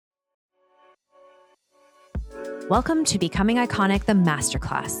Welcome to Becoming Iconic, the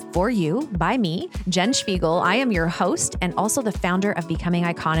Masterclass. For you, by me, Jen Spiegel. I am your host and also the founder of Becoming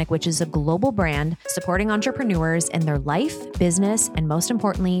Iconic, which is a global brand supporting entrepreneurs in their life, business, and most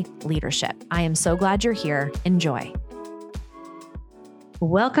importantly, leadership. I am so glad you're here. Enjoy.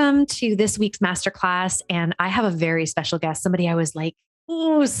 Welcome to this week's masterclass. And I have a very special guest, somebody I was like,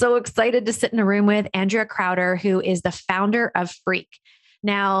 ooh, so excited to sit in a room with, Andrea Crowder, who is the founder of Freq.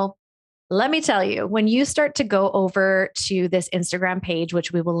 Now, let me tell you, when you start to go over to this Instagram page,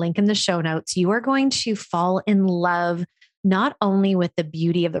 which we will link in the show notes, you are going to fall in love not only with the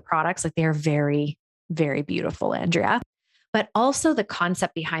beauty of the products, like they're very, very beautiful, Andrea, but also the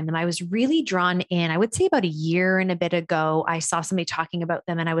concept behind them. I was really drawn in, I would say about a year and a bit ago, I saw somebody talking about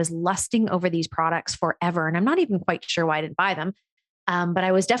them and I was lusting over these products forever. And I'm not even quite sure why I didn't buy them. But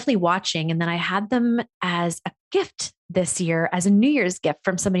I was definitely watching. And then I had them as a gift this year, as a New Year's gift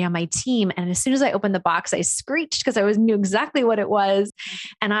from somebody on my team. And as soon as I opened the box, I screeched because I knew exactly what it was.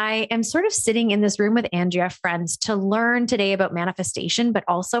 And I am sort of sitting in this room with Andrea, friends, to learn today about manifestation, but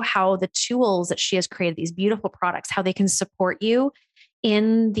also how the tools that she has created, these beautiful products, how they can support you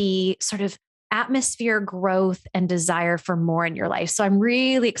in the sort of atmosphere, growth, and desire for more in your life. So I'm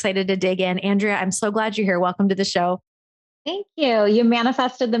really excited to dig in. Andrea, I'm so glad you're here. Welcome to the show. Thank you. You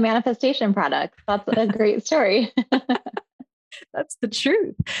manifested the manifestation product. That's a great story. That's the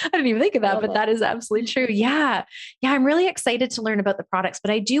truth. I didn't even think of that, but that is absolutely true. Yeah. Yeah. I'm really excited to learn about the products, but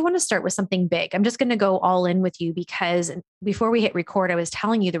I do want to start with something big. I'm just going to go all in with you because before we hit record, I was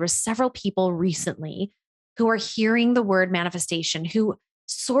telling you there were several people recently who are hearing the word manifestation, who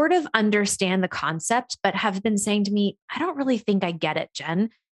sort of understand the concept, but have been saying to me, I don't really think I get it,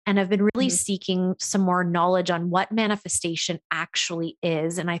 Jen. And I've been really seeking some more knowledge on what manifestation actually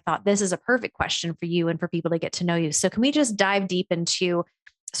is. And I thought this is a perfect question for you and for people to get to know you. So can we just dive deep into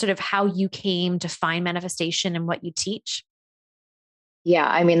sort of how you came to find manifestation and what you teach? Yeah.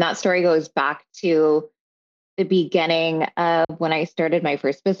 I mean, that story goes back to the beginning of when I started my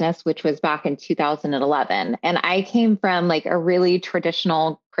first business, which was back in 2011. And I came from like a really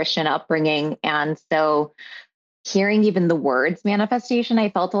traditional Christian upbringing. And so hearing even the words manifestation, I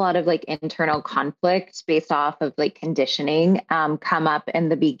felt a lot of like internal conflict based off of like conditioning come up in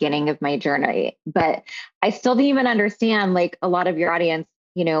the beginning of my journey. But I still didn't even understand, like a lot of your audience,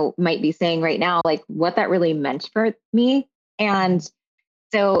 might be saying right now, like what that really meant for me. And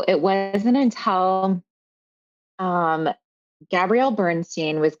so it wasn't until Gabrielle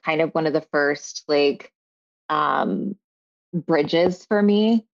Bernstein was kind of one of the first like bridges for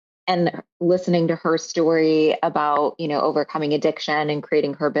me, and listening to her story about, overcoming addiction and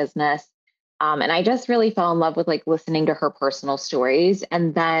creating her business. And I just really fell in love with like listening to her personal stories.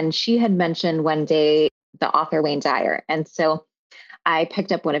 And then she had mentioned one day the author Wayne Dyer. And so I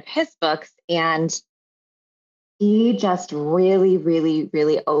picked up one of his books and he just really, really,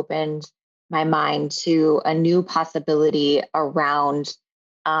 really opened my mind to a new possibility around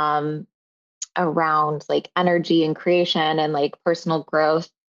like energy and creation and like personal growth.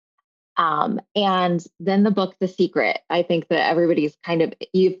 And then the book, The Secret, I think that everybody's kind of,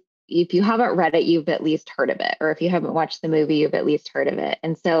 if you haven't read it, you've at least heard of it. Or if you haven't watched the movie, you've at least heard of it.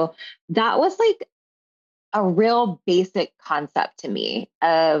 And so that was like a real basic concept to me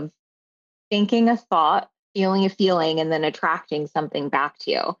of thinking a thought, feeling a feeling, and then attracting something back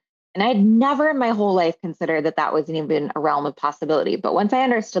to you. And I'd never in my whole life considered that that wasn't even a realm of possibility. But once I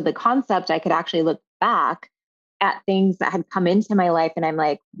understood the concept, I could actually look back at things that had come into my life. And I'm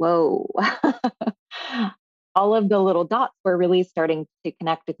like, whoa, all of the little dots were really starting to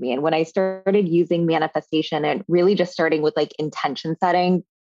connect with me. And when I started using manifestation and really just starting with like intention setting,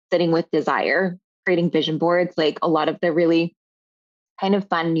 sitting with desire, creating vision boards, like a lot of the really kind of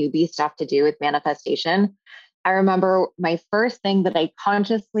fun newbie stuff to do with manifestation. I remember my first thing that I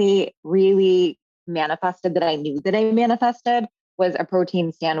consciously really manifested, that I knew that I manifested, was a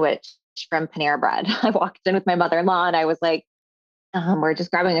protein sandwich from Panera Bread. I walked in with my mother-in-law and I was like, we're just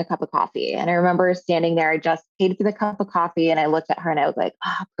grabbing a cup of coffee. And I remember standing there, I just paid for the cup of coffee and I looked at her and I was like,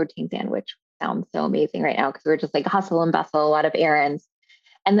 protein sandwich sounds so amazing right now. Cause we were just like hustle and bustle, a lot of errands.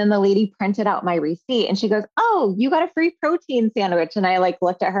 And then the lady printed out my receipt and she goes, oh, you got a free protein sandwich. And I like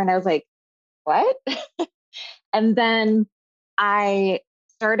looked at her and I was like, what? And then I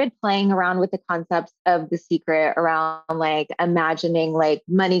started playing around with the concepts of The Secret around like imagining like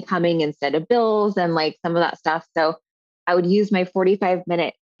money coming instead of bills and like some of that stuff. So I would use my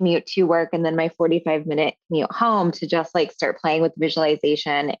 45-minute commute to work and then my 45-minute commute home to just like start playing with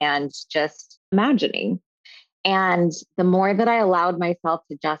visualization and just imagining. And the more that I allowed myself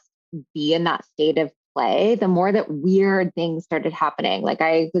to just be in that state of play, the more that weird things started happening. Like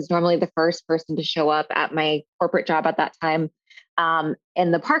I was normally the first person to show up at my corporate job at that time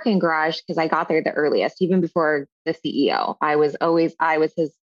in the parking garage because I got there the earliest, even before the CEO. I was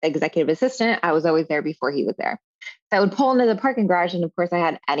his executive assistant. I was always there before he was there. So I would pull into the parking garage, and of course, I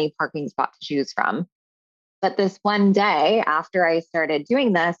had any parking spot to choose from. But this one day after I started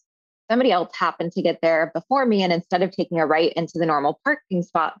doing this, somebody else happened to get there before me. And instead of taking a right into the normal parking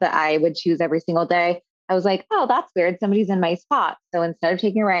spot that I would choose every single day, I was like, oh, that's weird. Somebody's in my spot. So instead of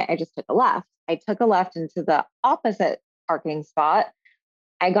taking a right, I just took a left. I took a left into the opposite parking spot.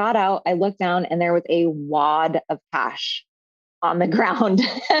 I got out, I looked down, and there was a wad of cash on the ground.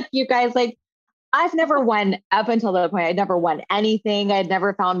 You guys, like, I've never won up until that point. I'd never won anything. I'd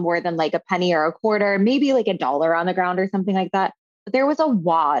never found more than like a penny or a quarter, maybe like $1 on the ground or something like that. But there was a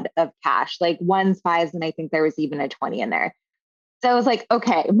wad of cash, like ones, fives, and I think there was even a 20 in there. So I was like,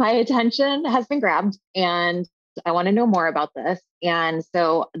 okay, my attention has been grabbed and I want to know more about this. And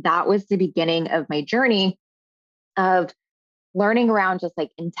so that was the beginning of my journey of learning around just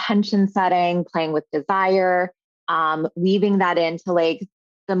like intention setting, playing with desire, weaving that into like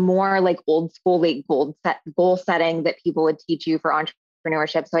the more like old school like goal setting that people would teach you for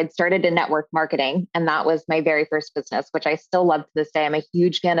entrepreneurship. So I'd started in network marketing, and that was my very first business, which I still love to this day. I'm a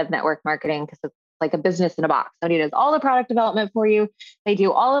huge fan of network marketing because it's like a business in a box. Somebody does all the product development for you. They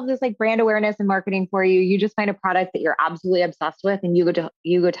do all of this like brand awareness and marketing for you. You just find a product that you're absolutely obsessed with, and you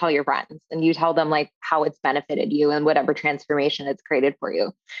go tell your friends, and you tell them like how it's benefited you and whatever transformation it's created for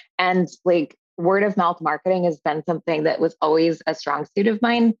you. And like word of mouth marketing has been something that was always a strong suit of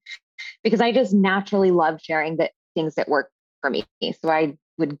mine because I just naturally love sharing the things that work for me. So I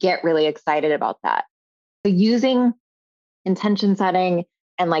would get really excited about that. So using intention setting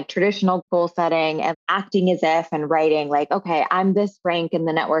and like traditional goal setting and acting as if and writing like, okay, I'm this rank in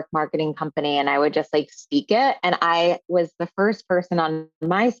the network marketing company. And I would just like speak it. And I was the first person on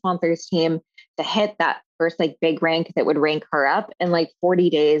my sponsors team to hit that first like big rank that would rank her up in like 40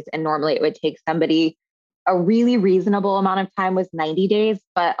 days. And normally it would take somebody a really reasonable amount of time was 90 days,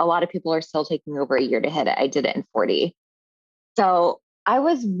 but a lot of people are still taking over a year to hit it. I did it in 40. So I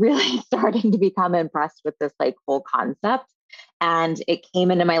was really starting to become impressed with this like whole concept. And it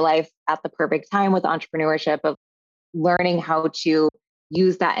came into my life at the perfect time with entrepreneurship of learning how to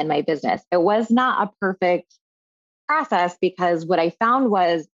use that in my business. It was not a perfect process because what I found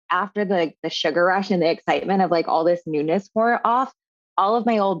was after the sugar rush and the excitement of like all this newness wore off, all of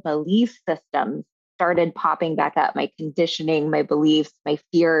my old belief systems started popping back up, my conditioning, my beliefs, my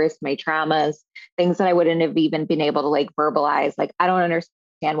fears, my traumas, things that I wouldn't have even been able to like verbalize. Like, I don't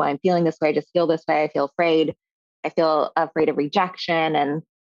understand why I'm feeling this way. I just feel this way. I feel afraid. I feel afraid of rejection. And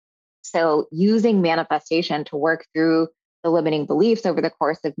so using manifestation to work through the limiting beliefs over the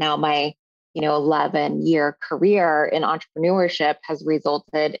course of now my 11-year career in entrepreneurship has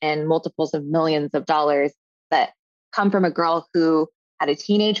resulted in multiples of millions of dollars that come from a girl who had a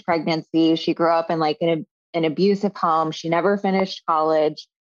teenage pregnancy. She grew up in like an abusive home. She never finished college.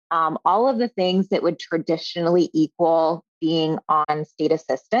 All of the things that would traditionally equal being on state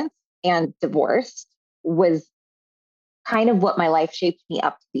assistance and divorced was kind of what my life shaped me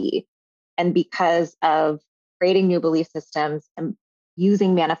up to be. And because of creating new belief systems and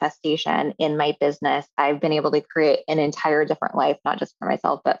using manifestation in my business, I've been able to create an entire different life, not just for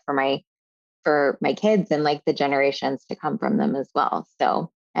myself, but for my kids and like the generations to come from them as well.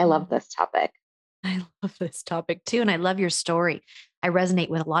 So I love this topic. I love this topic too. And I love your story. I resonate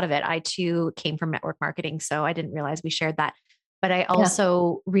with a lot of it. I too came from network marketing, so I didn't realize we shared that. But I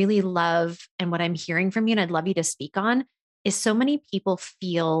also really love, and what I'm hearing from you, and I'd love you to speak on, is so many people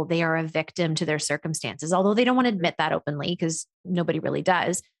feel they are a victim to their circumstances, although they don't want to admit that openly because nobody really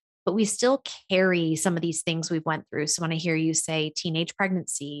does. But we still carry some of these things we've went through. So when I hear you say teenage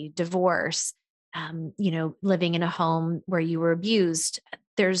pregnancy, divorce, living in a home where you were abused,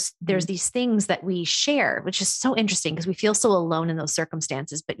 there's these things that we share, which is so interesting because we feel so alone in those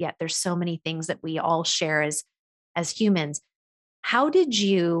circumstances, but yet there's so many things that we all share as humans. How did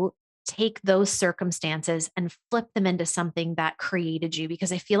you take those circumstances and flip them into something that created you?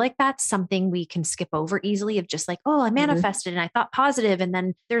 Because I feel like that's something we can skip over easily of just like, oh, I manifested and I thought positive, and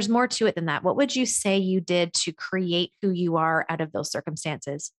then there's more to it than that. What would you say you did to create who you are out of those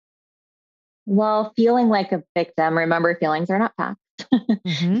circumstances? Well, feeling like a victim, remember, feelings are not facts.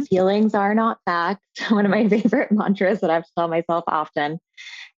 Mm-hmm. Feelings are not facts. One of my favorite mantras that I've told myself often.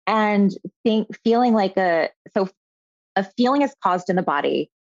 And feeling like a feeling is caused in the body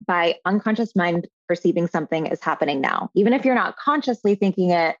by unconscious mind perceiving something is happening now. Even if you're not consciously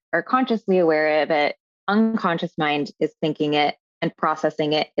thinking it or consciously aware of it, unconscious mind is thinking it and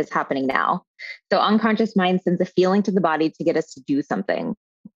processing it is happening now. So unconscious mind sends a feeling to the body to get us to do something.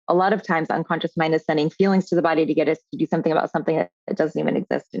 A lot of times unconscious mind is sending feelings to the body to get us to do something about something that doesn't even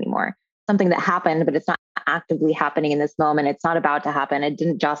exist anymore. Something that happened, but it's not actively happening in this moment. It's not about to happen. It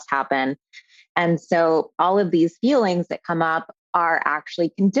didn't just happen. And so all of these feelings that come up are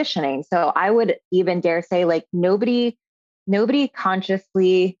actually conditioning. So I would even dare say, like, nobody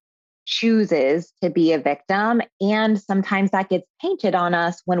consciously chooses to be a victim. And sometimes that gets painted on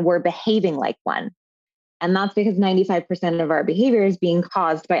us when we're behaving like one. And that's because 95% of our behavior is being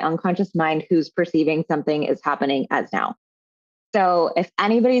caused by unconscious mind who's perceiving something is happening as now. So if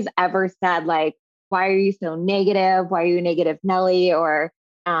anybody's ever said, like, why are you so negative? Why are you negative, Nelly? Or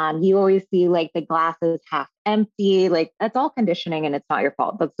you always see like the glass is half empty. Like, that's all conditioning and it's not your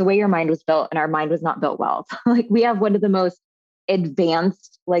fault. That's the way your mind was built, and our mind was not built well. Like, we have one of the most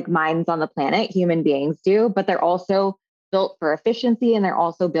advanced like minds on the planet, human beings do, but they're also built for efficiency and they're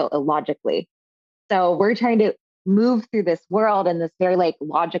also built illogically. So we're trying to move through this world in this very like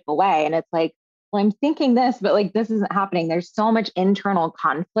logical way. And it's like, well, I'm thinking this, but like this isn't happening. There's so much internal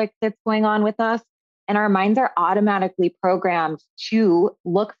conflict that's going on with us. And our minds are automatically programmed to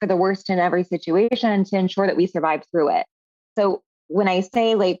look for the worst in every situation to ensure that we survive through it. So when I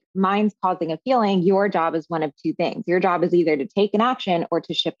say like mind's causing a feeling, your job is one of two things. Your job is either to take an action or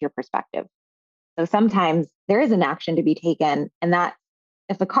to shift your perspective. So sometimes there is an action to be taken, and that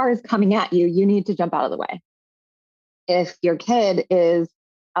if a car is coming at you, you need to jump out of the way. If your kid is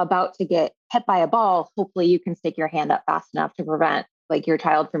about to get hit by a ball, hopefully you can stick your hand up fast enough to prevent like your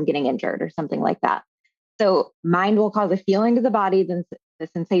child from getting injured or something like that. So mind will cause a feeling to the body, then the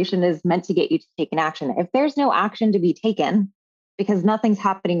sensation is meant to get you to take an action. If there's no action to be taken because nothing's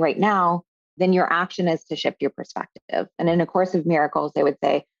happening right now, then your action is to shift your perspective. And in A Course of Miracles, they would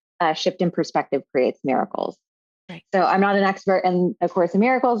say, shift in perspective creates miracles. Right. So I'm not an expert in A Course in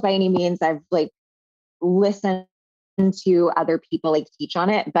Miracles by any means. I've like listened to other people like teach on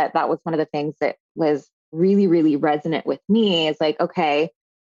it, but that was one of the things that was really, really resonant with me is like, okay,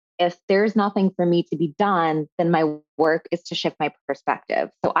 if there's nothing for me to be done, then my work is to shift my perspective.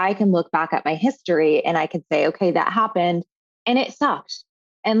 So I can look back at my history and I can say, okay, that happened and it sucked.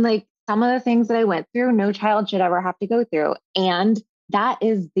 And like some of the things that I went through, no child should ever have to go through. And that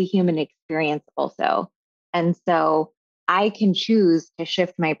is the human experience also. And so I can choose to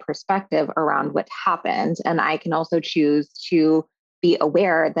shift my perspective around what happened. And I can also choose to be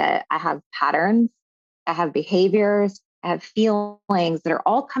aware that I have patterns, I have behaviors, I have feelings that are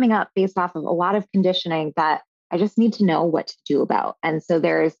all coming up based off of a lot of conditioning that I just need to know what to do about. And so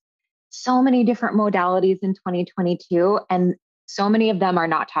there's so many different modalities in 2022, and so many of them are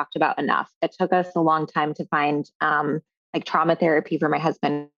not talked about enough. It took us a long time to find like trauma therapy for my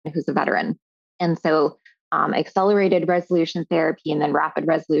husband, who's a veteran. And so accelerated resolution therapy and then rapid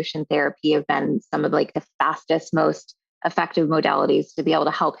resolution therapy have been some of like the fastest, most effective modalities to be able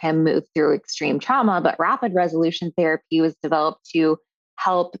to help him move through extreme trauma. But rapid resolution therapy was developed to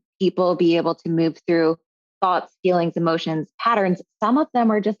help people be able to move through thoughts, feelings, emotions, patterns. Some of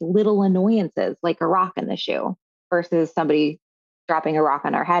them are just little annoyances, like a rock in the shoe, versus somebody dropping a rock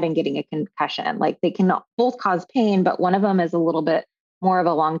on our head and getting a concussion. Like they can both cause pain, but one of them is a little bit more of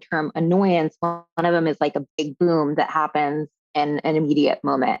a long-term annoyance. One of them is like a big boom that happens in an immediate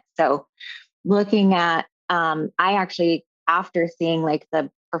moment. So looking at, I actually, after seeing like the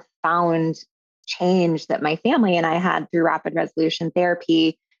profound change that my family and I had through rapid resolution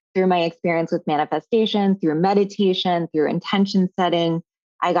therapy, through my experience with manifestation, through meditation, through intention setting,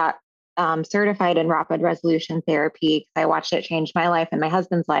 I got certified in rapid resolution therapy because I watched it change my life and my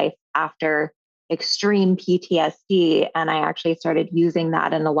husband's life after extreme PTSD. And I actually started using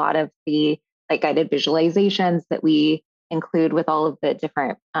that in a lot of the like guided visualizations that we include with all of the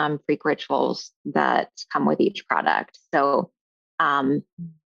different freak rituals that come with each product. So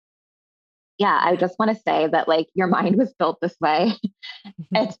yeah, I just want to say that like your mind was built this way.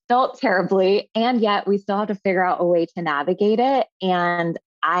 It's built terribly. And yet we still have to figure out a way to navigate it. And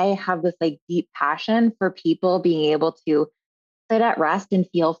I have this like deep passion for people being able to sit at rest and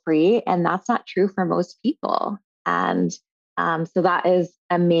feel free. And that's not true for most people. And so that's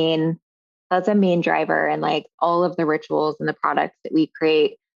a main driver. And like all of the rituals and the products that we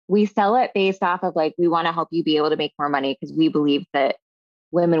create, we sell it based off of like, we want to help you be able to make more money because we believe that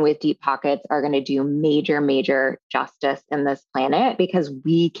women with deep pockets are going to do major, major justice in this planet because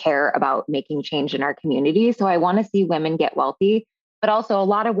we care about making change in our community. So I want to see women get wealthy, but also a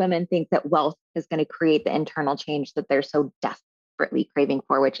lot of women think that wealth is going to create the internal change that they're so desperately craving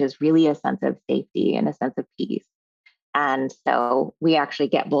for, which is really a sense of safety and a sense of peace. And so we actually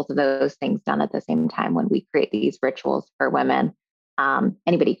get both of those things done at the same time when we create these rituals for women.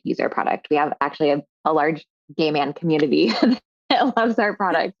 anybody can use our product. We have actually a large gay man community that loves our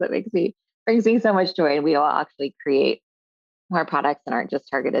products. That brings me so much joy. And we will actually create more products that aren't just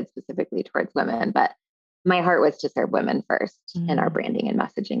targeted specifically towards women. But my heart was to serve women first in our branding and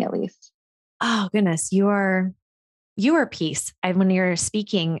messaging, at least. Oh goodness, your peace. When you're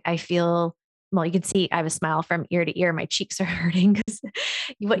speaking, I feel, well, you can see I have a smile from ear to ear. My cheeks are hurting because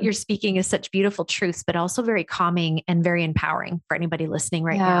what you're speaking is such beautiful truths, but also very calming and very empowering for anybody listening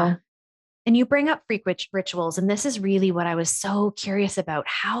right now. And you bring up freak rituals. And this is really what I was so curious about.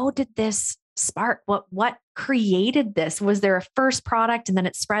 How did this spark? What created this? Was there a first product and then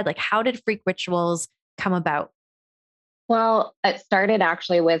it spread? Like, how did freak rituals come about? Well, it started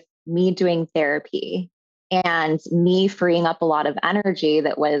actually with me doing therapy and me freeing up a lot of energy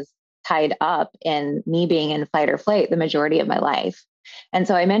that was tied up in me being in fight or flight the majority of my life. And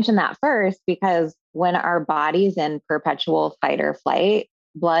so I mentioned that first because when our body's in perpetual fight or flight,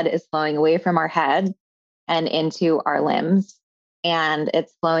 blood is flowing away from our head and into our limbs, and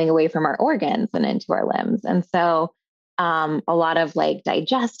it's flowing away from our organs and into our limbs. And so a lot of like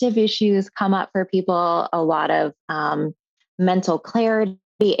digestive issues come up for people, a lot of mental clarity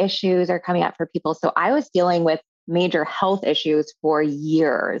issues are coming up for people. So I was dealing with major health issues for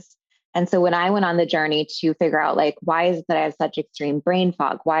years. And so when I went on the journey to figure out, like, why is it that I have such extreme brain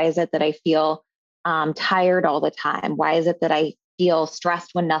fog? Why is it that I feel tired all the time? Why is it that I feel stressed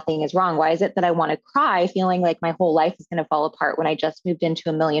when nothing is wrong? Why is it that I want to cry, feeling like my whole life is going to fall apart when I just moved into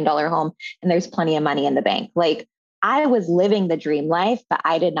 $1 million home and there's plenty of money in the bank? Like, I was living the dream life, but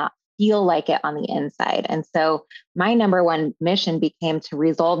I did not feel like it on the inside. And so my number one mission became to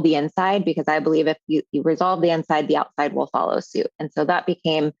resolve the inside, because I believe if you resolve the inside, the outside will follow suit. And so that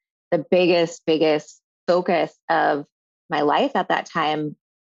became the biggest focus of my life at that time,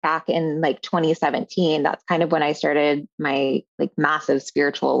 back in like 2017. That's kind of when I started my like massive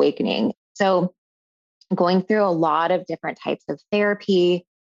spiritual awakening. So going through a lot of different types of therapy,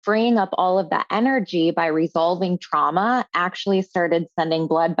 freeing up all of that energy by resolving trauma actually started sending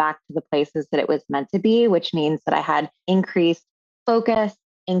blood back to the places that it was meant to be, which means that I had increased focus,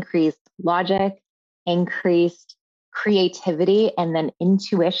 increased logic, increased creativity, and then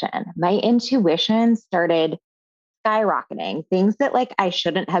intuition. My intuition started skyrocketing. Things that like I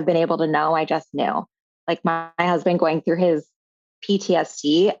shouldn't have been able to know, I just knew. Like my husband going through his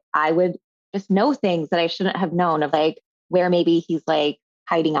PTSD, I would just know things that I shouldn't have known, of like where maybe he's like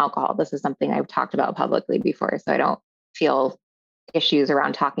hiding alcohol. This is something I've talked about publicly before, so I don't feel issues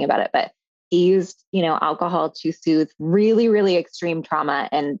around talking about it. But he used, alcohol to soothe really, really extreme trauma.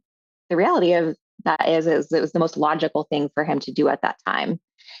 And the reality of that is it was the most logical thing for him to do at that time.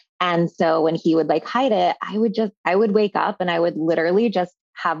 And so when he would like hide it, I would wake up and I would literally just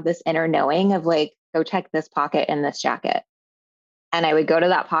have this inner knowing of like, go check this pocket in this jacket. And I would go to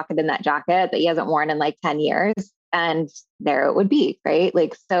that pocket in that jacket that he hasn't worn in like 10 years. And there it would be, right?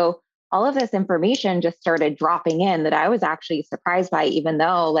 Like, so all of this information just started dropping in that I was actually surprised by, even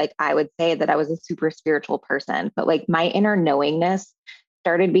though like I would say that I was a super spiritual person, but like my inner knowingness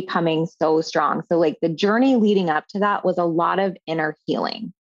started becoming so strong. So like the journey leading up to that was a lot of inner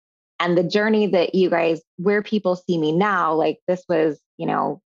healing. And the journey that you guys, where people see me now, like this was,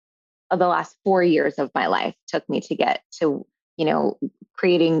 the last 4 years of my life took me to get to,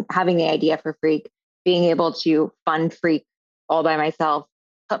 having the idea for Freak, being able to fund Freak all by myself,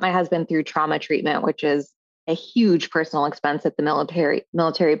 put my husband through trauma treatment, which is a huge personal expense that the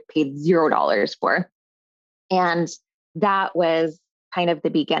military paid $0 for. And that was kind of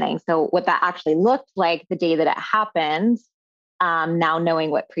the beginning. So what that actually looked like the day that it happened, now knowing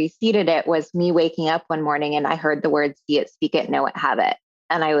what preceded it, was me waking up one morning and I heard the words, see it, speak it, know it, have it.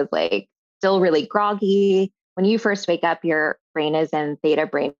 And I was like, still really groggy. When you first wake up, your brain is in theta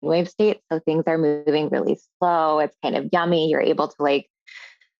brainwave state. So things are moving really slow. It's kind of yummy. You're able to like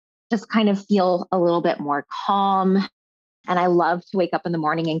just kind of feel a little bit more calm. And I love to wake up in the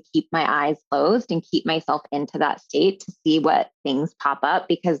morning and keep my eyes closed and keep myself into that state to see what things pop up,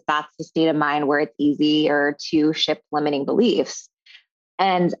 because that's the state of mind where it's easier to shift limiting beliefs.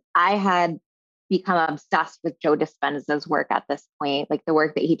 And I had become obsessed with Joe Dispenza's work at this point, like the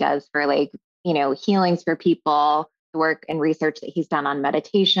work that he does for like, healings for people, the work and research that he's done on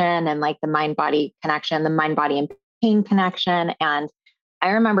meditation and like the mind body connection, the mind body and pain connection. And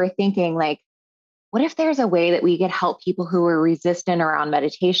I remember thinking like, what if there's a way that we could help people who are resistant around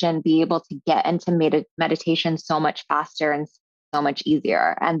meditation be able to get into meditation so much faster and so much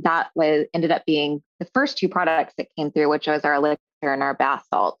easier? And that ended up being the first two products that came through, which was our elixir and our bath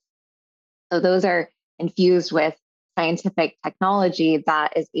salt. So those are infused with scientific technology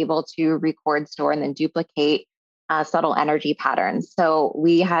that is able to record, store, and then duplicate subtle energy patterns. So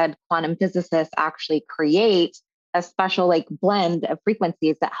we had quantum physicists actually create a special like blend of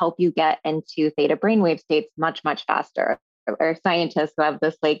frequencies that help you get into theta brainwave states much, much faster. Or scientists who have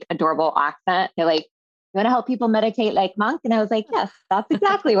this like adorable accent, they're like, "You want to help people meditate like monk?" And I was like, "Yes, that's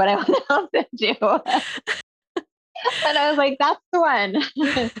exactly what I want to help them do." And I was like, "That's the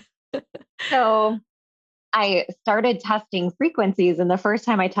one." So I started testing frequencies. And the first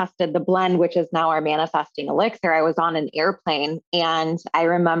time I tested the blend, which is now our manifesting elixir, I was on an airplane. And I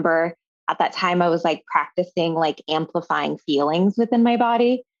remember at that time, I was like practicing like amplifying feelings within my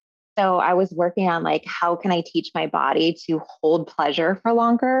body. So I was working on like, how can I teach my body to hold pleasure for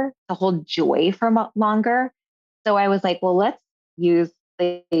longer, to hold joy for longer? So I was like, well, let's use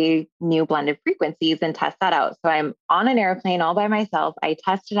the new blended frequencies and test that out. So I'm on an airplane all by myself. I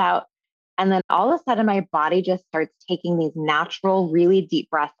test it out. And then all of a sudden, my body just starts taking these natural, really deep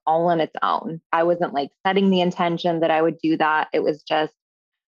breaths all on its own. I wasn't like setting the intention that I would do that. It was just,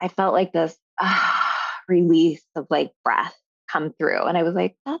 I felt like this release of like breath come through. And I was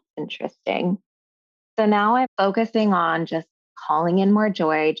like, that's interesting. So now I'm focusing on just calling in more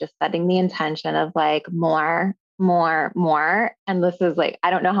joy, just setting the intention of like more, more, more. And this is like,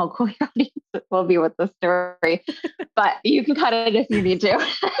 I don't know how cool your audience will be with the story, but you can cut it if you need to.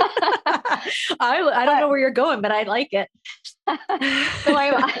 I don't know where you're going, but I like it. So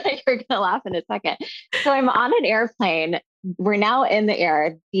you're going to laugh in a second. So I'm on an airplane. We're now in the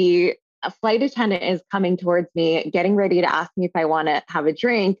air. The flight attendant is coming towards me, getting ready to ask me if I want to have a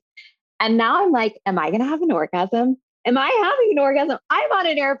drink. And now I'm like, am I going to have an orgasm? Am I having an orgasm? I'm on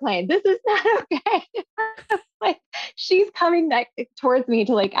an airplane. This is not okay. Like she's coming next towards me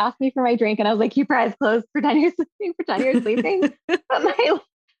to like ask me for my drink. And I was like, keep your eyes closed, pretend you're sleeping, pretend you're sleeping. But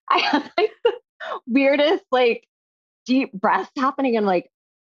I have like the weirdest, like deep breaths happening. And like,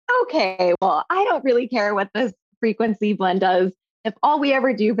 okay, well, I don't really care what this frequency blend does. If all we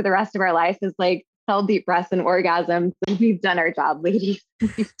ever do for the rest of our life is like sell deep breaths and orgasms, then we've done our job, ladies.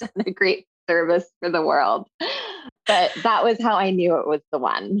 We've done a great service for the world. But that was how I knew it was the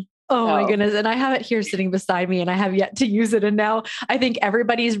one. Oh my goodness. And I have it here sitting beside me and I have yet to use it. And now I think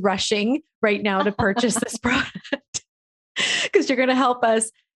everybody's rushing right now to purchase this product because you're going to help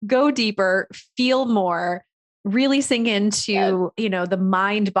us go deeper, feel more, really sink into, the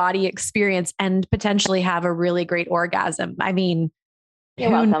mind body experience and potentially have a really great orgasm. I mean,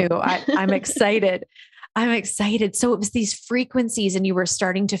 who knew? I'm excited. I'm excited. So it was these frequencies and you were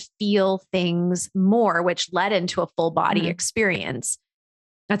starting to feel things more, which led into a full body experience.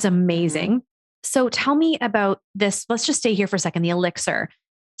 That's amazing. Mm-hmm. So tell me about this. Let's just stay here for a second. The elixir.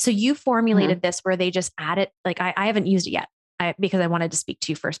 So you formulated this where they just add it. Like I haven't used it yet because I wanted to speak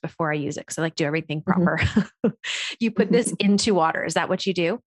to you first before I use it. Because I like do everything proper. You put this into water. Is that what you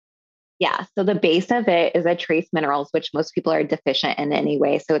do? Yeah. So the base of it is a trace minerals, which most people are deficient in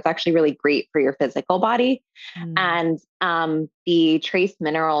anyway. So it's actually really great for your physical body. And the trace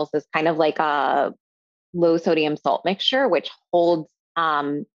minerals is kind of like a low sodium salt mixture, which holds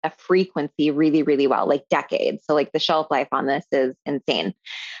a frequency really, really well, like decades. So like the shelf life on this is insane.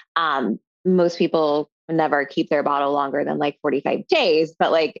 Most people never keep their bottle longer than like 45 days,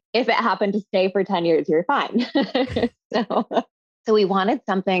 but like if it happened to stay for 10 years, you're fine. So we wanted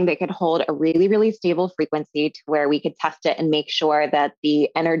something that could hold a really, really stable frequency to where we could test it and make sure that the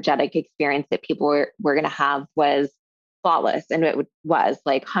energetic experience that people were going to have was flawless. And it was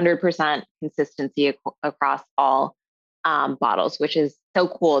like 100% consistency across all bottles, which is so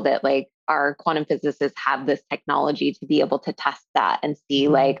cool that like our quantum physicists have this technology to be able to test that and see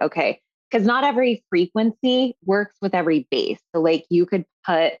like, okay, because not every frequency works with every base. So like you could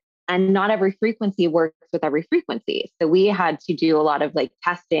put, and not every frequency works with every frequency. So we had to do a lot of like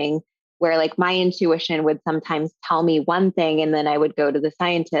testing where like my intuition would sometimes tell me one thing, and then I would go to the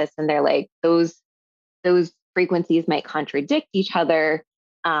scientists and they're like, those frequencies might contradict each other.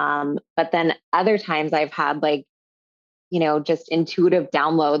 But then other times I've had like, just intuitive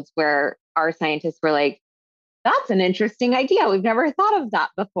downloads where our scientists were like, that's an interesting idea. We've never thought of that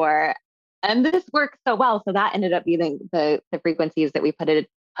before. And this works so well. So that ended up being the frequencies that we put in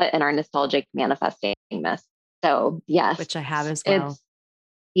our nostalgic manifesting mist. So yes. Which I have as well.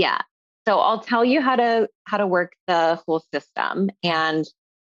 Yeah. So I'll tell you how to work the whole system and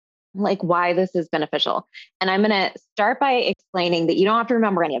like why this is beneficial. And I'm going to start by explaining that you don't have to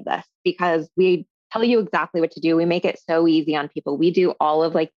remember any of this because we tell you exactly what to do. We make it so easy on people. We do all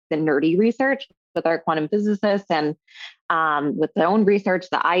of like the nerdy research with our quantum physicists and with the own research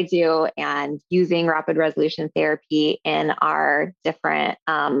that I do and using rapid resolution therapy in our different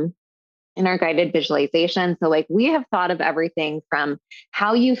in our guided visualization. So like we have thought of everything from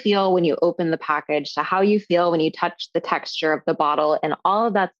how you feel when you open the package to how you feel when you touch the texture of the bottle. And all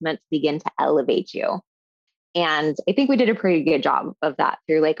of that's meant to begin to elevate you. And I think we did a pretty good job of that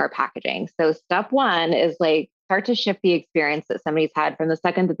through like our packaging. So step one is like start to shift the experience that somebody's had from the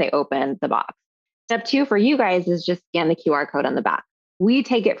second that they open the box. Step two for you guys is just scan the QR code on the back. We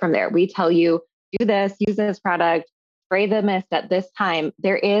take it from there. We tell you, do this, use this product, spray the mist at this time.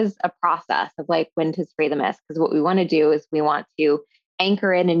 There is a process of like when to spray the mist, because what we want to do is we want to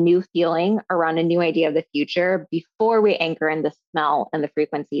anchor in a new feeling around a new idea of the future before we anchor in the smell and the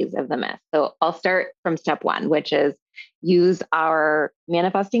frequencies of the mist. So I'll start from step one, which is use our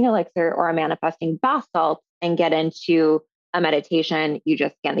manifesting elixir or a manifesting bath salt and get into a meditation. You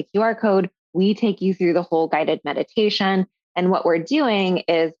just scan the QR code. We take you through the whole guided meditation. And what we're doing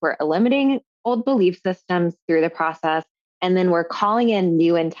is we're eliminating old belief systems through the process. And then we're calling in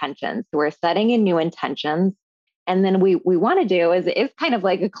new intentions. So we're setting in new intentions. And then we want to do is it's kind of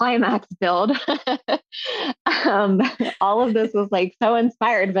like a climax build. All of this was like so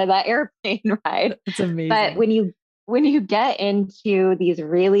inspired by that airplane ride. It's amazing. But when you get into these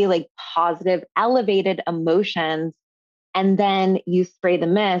really like positive, elevated emotions, and then you spray the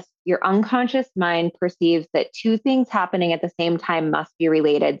mist, your unconscious mind perceives that two things happening at the same time must be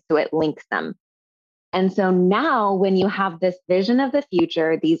related. So it links them. And so now when you have this vision of the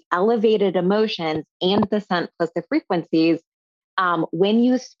future, these elevated emotions and the scent plus the frequencies, when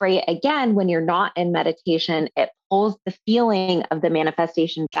you spray it again, when you're not in meditation, it pulls the feeling of the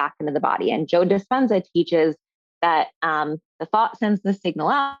manifestation back into the body. And Joe Dispenza teaches that the thought sends the signal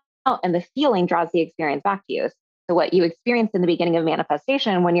out and the feeling draws the experience back to you. So what you experience in the beginning of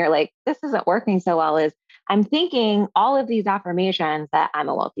manifestation when you're like, this isn't working so well is I'm thinking all of these affirmations that I'm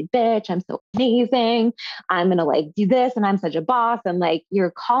a wealthy bitch. I'm so amazing. I'm going to like do this and I'm such a boss. And like,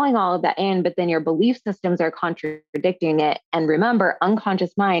 you're calling all of that in, but then your belief systems are contradicting it. And remember,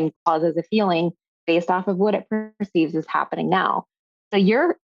 unconscious mind causes a feeling based off of what it perceives is happening now. So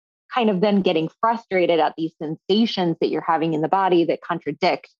you're kind of then getting frustrated at these sensations that you're having in the body that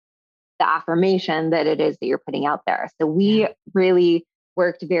contradict the affirmation that it is that you're putting out there. So we really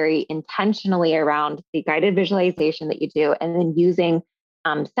worked very intentionally around the guided visualization that you do, and then using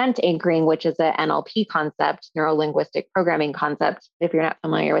scent anchoring, which is a NLP concept, neuro linguistic programming concept, if you're not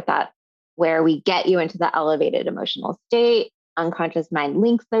familiar with that, where we get you into the elevated emotional state, unconscious mind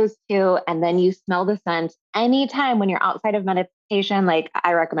links those two, and then you smell the scent anytime when you're outside of meditation. Like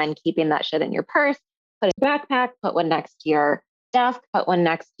I recommend keeping that shit in your purse, put it in your backpack, put one next to your desk, put one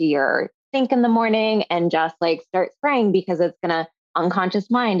next to your sink in the morning, and just like start spraying, because it's gonna unconscious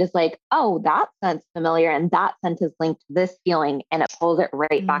mind is like, oh, that scent's familiar and that scent is linked to this feeling, and it pulls it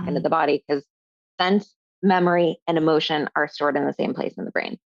right back into the body, because scent, memory, and emotion are stored in the same place in the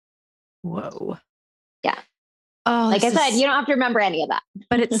brain. Whoa. Yeah. Oh, like I said, you don't have to remember any of that.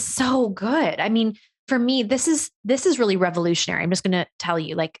 But it's so good. I mean, for me, this is really revolutionary. I'm just going to tell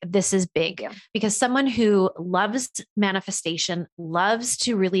you, like, this is big because someone who loves manifestation, loves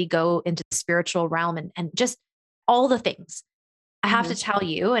to really go into the spiritual realm and just all the things. I have to tell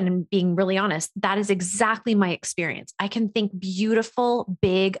you, and being really honest, that is exactly my experience. I can think beautiful,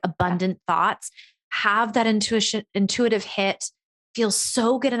 big, abundant thoughts, have that intuitive hit, feel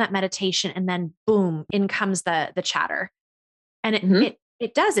so good in that meditation. And then boom, in comes the chatter. And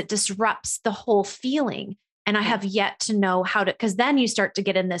it does, it disrupts the whole feeling. And I have yet to know how to, because then you start to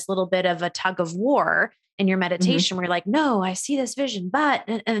get in this little bit of a tug of war in your meditation where you're like, no, I see this vision, but,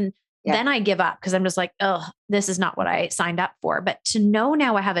 and then I give up because I'm just like, oh, this is not what I signed up for. But to know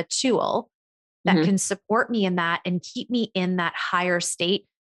now I have a tool that can support me in that and keep me in that higher state.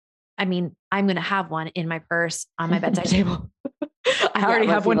 I mean, I'm going to have one in my purse on my bedside table. I already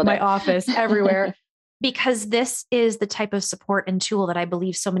have one in my office everywhere, because this is the type of support and tool that I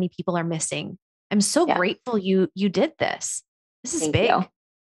believe so many people are missing. I'm so grateful you did this. This is big.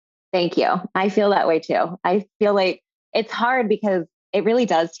 Thank you. I feel that way too. I feel like it's hard because it really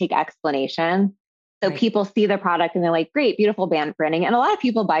does take explanation. So people see the product and they're like, great, beautiful branding. And a lot of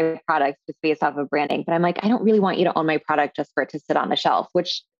people buy products just based off of branding, but I'm like, I don't really want you to own my product just for it to sit on the shelf,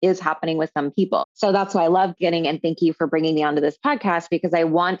 which is happening with some people. So that's why I love getting, and thank you for bringing me onto this podcast, because I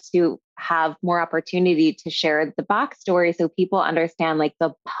want to have more opportunity to share the backstory so people understand like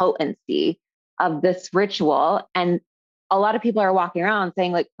the potency of this ritual. And a lot of people are walking around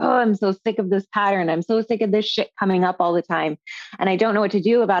saying like, oh, I'm so sick of this pattern. I'm so sick of this shit coming up all the time, and I don't know what to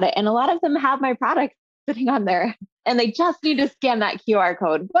do about it. And a lot of them have my product sitting on there and they just need to scan that QR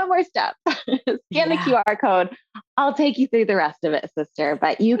code. One more step, scan the QR code. I'll take you through the rest of it, sister.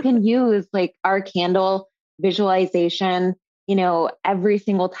 But you can use like our candle visualization. every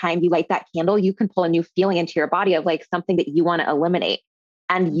single time you light that candle, you can pull a new feeling into your body of like something that you want to eliminate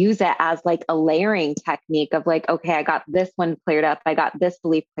and use it as like a layering technique of like, okay, I got this one cleared up. I got this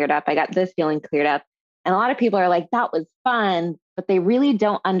belief cleared up. I got this feeling cleared up. And a lot of people are like, that was fun, but they really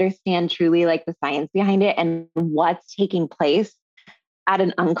don't understand truly like the science behind it and what's taking place at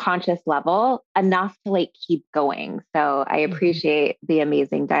an unconscious level enough to like keep going. So I appreciate the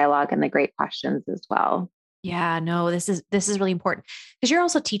amazing dialogue and the great questions as well. Yeah, no, this is really important because you're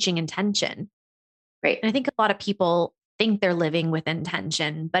also teaching intention. Right. And I think a lot of people think they're living with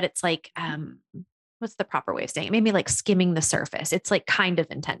intention, but it's like, what's the proper way of saying it? Maybe like skimming the surface. It's like kind of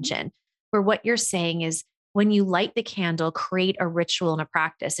intention, where what you're saying is when you light the candle, create a ritual and a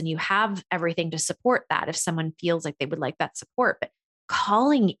practice, and you have everything to support that if someone feels like they would like that support. But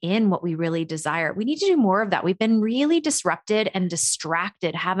calling in what we really desire, we need to do more of that. We've been really disrupted and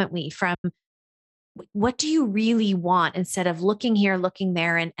distracted, haven't we, from what do you really want instead of looking here, looking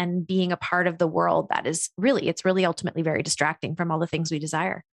there, and being a part of the world that is really, it's really ultimately very distracting from all the things we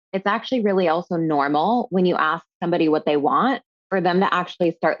desire. It's actually really also normal when you ask somebody what they want for them to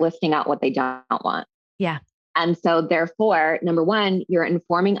actually start listing out what they don't want. Yeah. And so therefore, number one, you're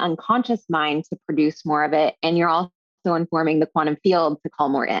informing unconscious mind to produce more of it. And you're also informing the quantum field to call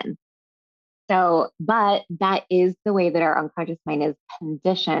more in. So, but that is the way that our unconscious mind is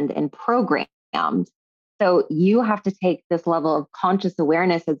conditioned and programmed. So you have to take this level of conscious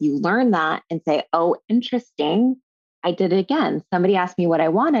awareness as you learn that and say, oh, interesting. I did it again. Somebody asked me what I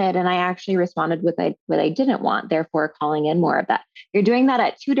wanted and I actually responded with what I didn't want, therefore calling in more of that. You're doing that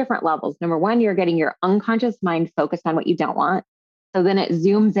at two different levels. Number one, you're getting your unconscious mind focused on what you don't want. So then it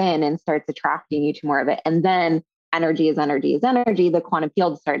zooms in and starts attracting you to more of it. And then energy is energy is energy. The quantum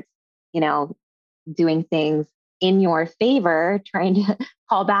field starts, doing things in your favor, trying to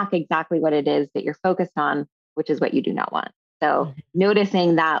call back exactly what it is that you're focused on, which is what you do not want. So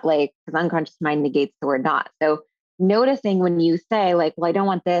noticing that, like, because unconscious mind negates the word not. So noticing when you say like, well, I don't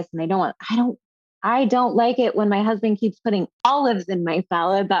want this and I don't like it when my husband keeps putting olives in my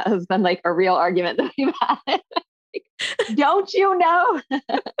salad. That has been like a real argument that we've had. Don't you know?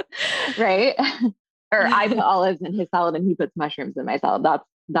 Right. Or I put olives in his salad and he puts mushrooms in my salad.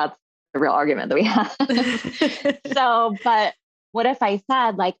 That's the real argument that we have. So, but what if I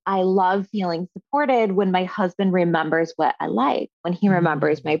said, like, I love feeling supported when my husband remembers what I like, when he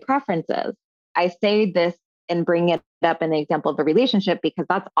remembers my preferences? I say this and bring it up in the example of a relationship because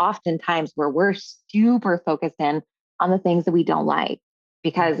that's oftentimes where we're super focused in on the things that we don't like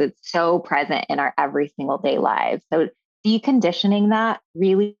because it's so present in our every single day lives. So deconditioning that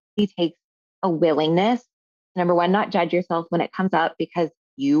really takes a willingness. Number one, not judge yourself when it comes up because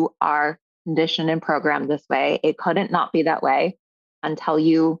you are conditioned and programmed this way. It couldn't not be that way until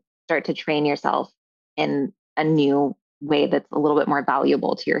you start to train yourself in a new way that's a little bit more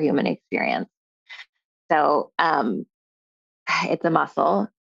valuable to your human experience. So it's a muscle,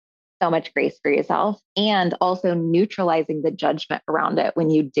 so much grace for yourself, and also neutralizing the judgment around it when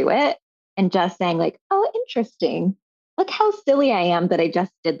you do it and just saying like, oh, interesting. Look how silly I am that I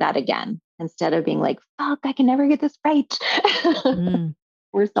just did that again, instead of being like, fuck, I can never get this right.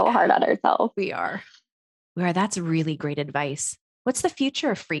 We're so hard on ourselves. We are. That's really great advice. What's the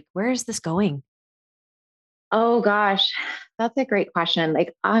future of Freak? Where is this going? Oh gosh, that's a great question.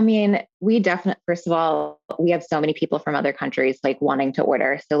 Like, I mean, first of all, we have so many people from other countries like wanting to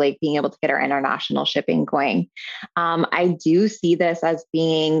order. So like being able to get our international shipping going. I do see this as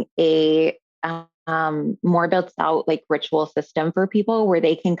being a more built out like ritual system for people where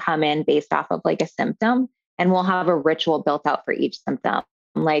they can come in based off of like a symptom and we'll have a ritual built out for each symptom.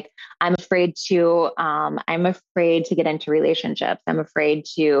 Like I'm afraid to get into relationships. I'm afraid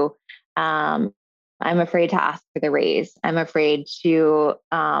to ask for the raise. I'm afraid to,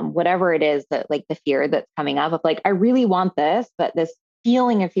 whatever it is that like the fear that's coming up of like, I really want this, but this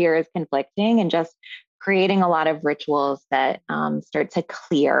feeling of fear is conflicting, and just creating a lot of rituals that start to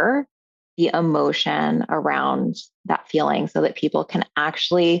clear the emotion around that feeling so that people can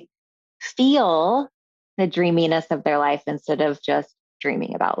actually feel the dreaminess of their life instead of just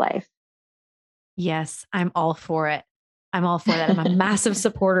dreaming about life. Yes, I'm all for it. I'm all for that. I'm a massive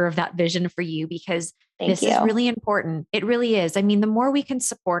supporter of that vision for you because this is really important. It really is. I mean, the more we can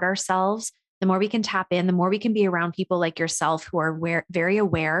support ourselves, the more we can tap in, the more we can be around people like yourself who are very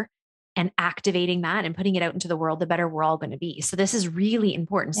aware and activating that and putting it out into the world, the better we're all going to be. So this is really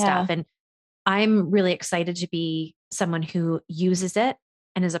important stuff. And I'm really excited to be someone who uses it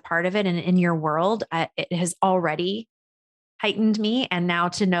and is a part of it. And in your world, it has already heightened me. And now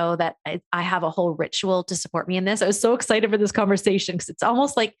to know that I have a whole ritual to support me in this. I was so excited for this conversation because it's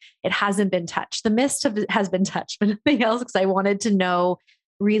almost like it hasn't been touched. The mist has been touched, but nothing else, because I wanted to know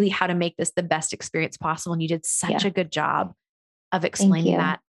really how to make this the best experience possible. And you did such a good job of explaining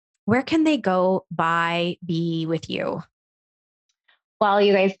that. Where can they go be with you? Well,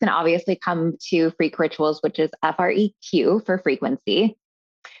 you guys can obviously come to Freq Rituals, which is FREQ for frequency.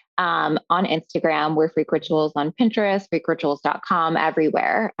 On Instagram, we're Freq Rituals, on Pinterest, freqrituals.com,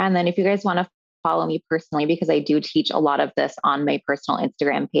 everywhere. And then if you guys want to follow me personally, because I do teach a lot of this on my personal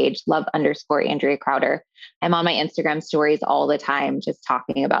Instagram page, love_Andrea Crowder. I'm on my Instagram stories all the time, just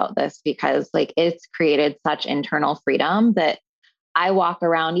talking about this because like it's created such internal freedom that I walk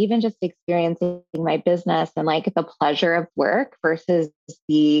around even just experiencing my business and like the pleasure of work versus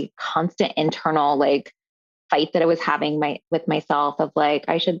the constant internal like fight that I was having with myself of like,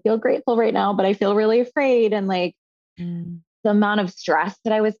 I should feel grateful right now, but I feel really afraid. And like the amount of stress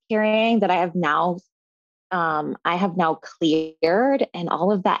that I was carrying that I have now cleared, and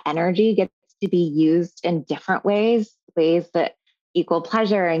all of that energy gets to be used in different ways that equal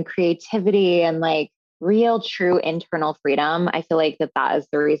pleasure and creativity and like real, true internal freedom. I feel like that is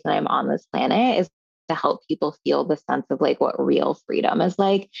the reason I'm on this planet, is to help people feel the sense of like what real freedom is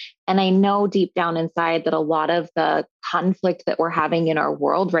like. And I know deep down inside that a lot of the conflict that we're having in our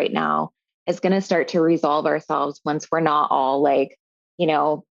world right now is going to start to resolve ourselves once we're not all like,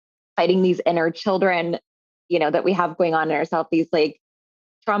 fighting these inner children, that we have going on in ourselves, these like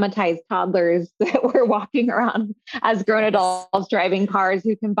traumatized toddlers that we're walking around as grown adults driving cars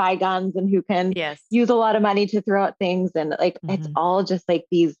who can buy guns and who can use a lot of money to throw at things. And like, it's all just like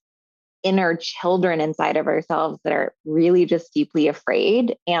these inner children inside of ourselves that are really just deeply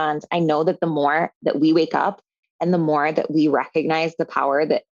afraid. And I know that the more that we wake up and the more that we recognize the power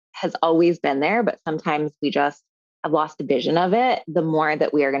that has always been there, but sometimes we just have lost the vision of it, the more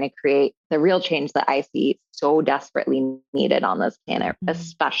that we are going to create the real change that I see so desperately needed on this planet,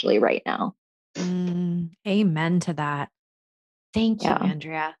 especially right now. Amen to that. Thank you,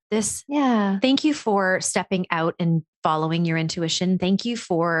 Andrea. Thank you for stepping out and following your intuition. Thank you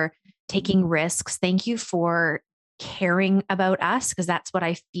for taking risks. Thank you for caring about us, because that's what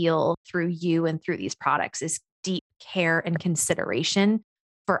I feel through you and through these products is deep care and consideration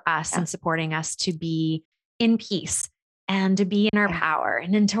for us and supporting us to be in peace and to be in our power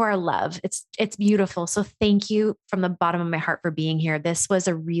and into our love. It's beautiful. So thank you from the bottom of my heart for being here. This was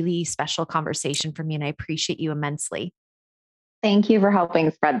a really special conversation for me, and I appreciate you immensely. Thank you for helping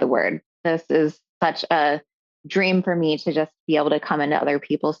spread the word. This is such a dream for me to just be able to come into other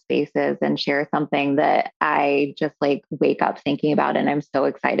people's spaces and share something that I just like wake up thinking about. And I'm so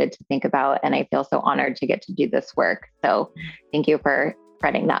excited to think about, and I feel so honored to get to do this work. So thank you for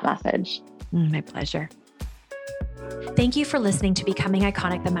spreading that message. My pleasure. Thank you for listening to Becoming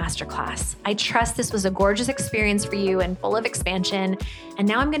Iconic, the Masterclass. I trust this was a gorgeous experience for you and full of expansion. And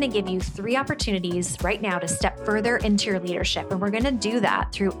now I'm going to give you 3 opportunities right now to step further into your leadership. And we're going to do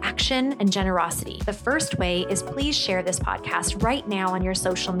that through action and generosity. The first way is please share this podcast right now on your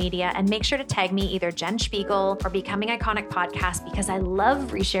social media and make sure to tag me either Jen Spiegel or Becoming Iconic Podcast, because I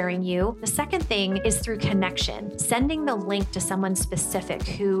love resharing you. The second thing is through connection, sending the link to someone specific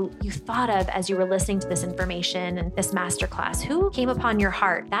who you thought of as you were listening to this information and this masterclass, who came upon your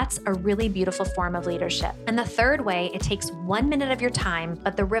heart. That's a really beautiful form of leadership. And the third way, it takes 1 minute of your time,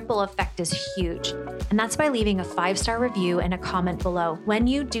 but the ripple effect is huge. And that's by leaving a 5-star review and a comment below. When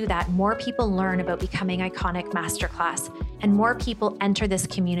you do that, more people learn about Becoming Iconic Masterclass, and more people enter this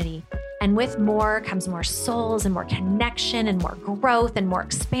community. And with more comes more souls and more connection and more growth and more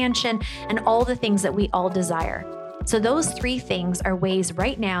expansion and all the things that we all desire. So those 3 things are ways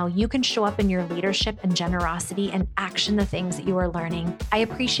right now you can show up in your leadership and generosity and action the things that you are learning. I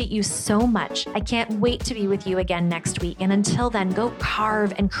appreciate you so much. I can't wait to be with you again next week. And until then, go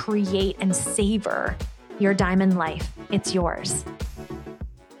carve and create and savor your diamond life. It's yours.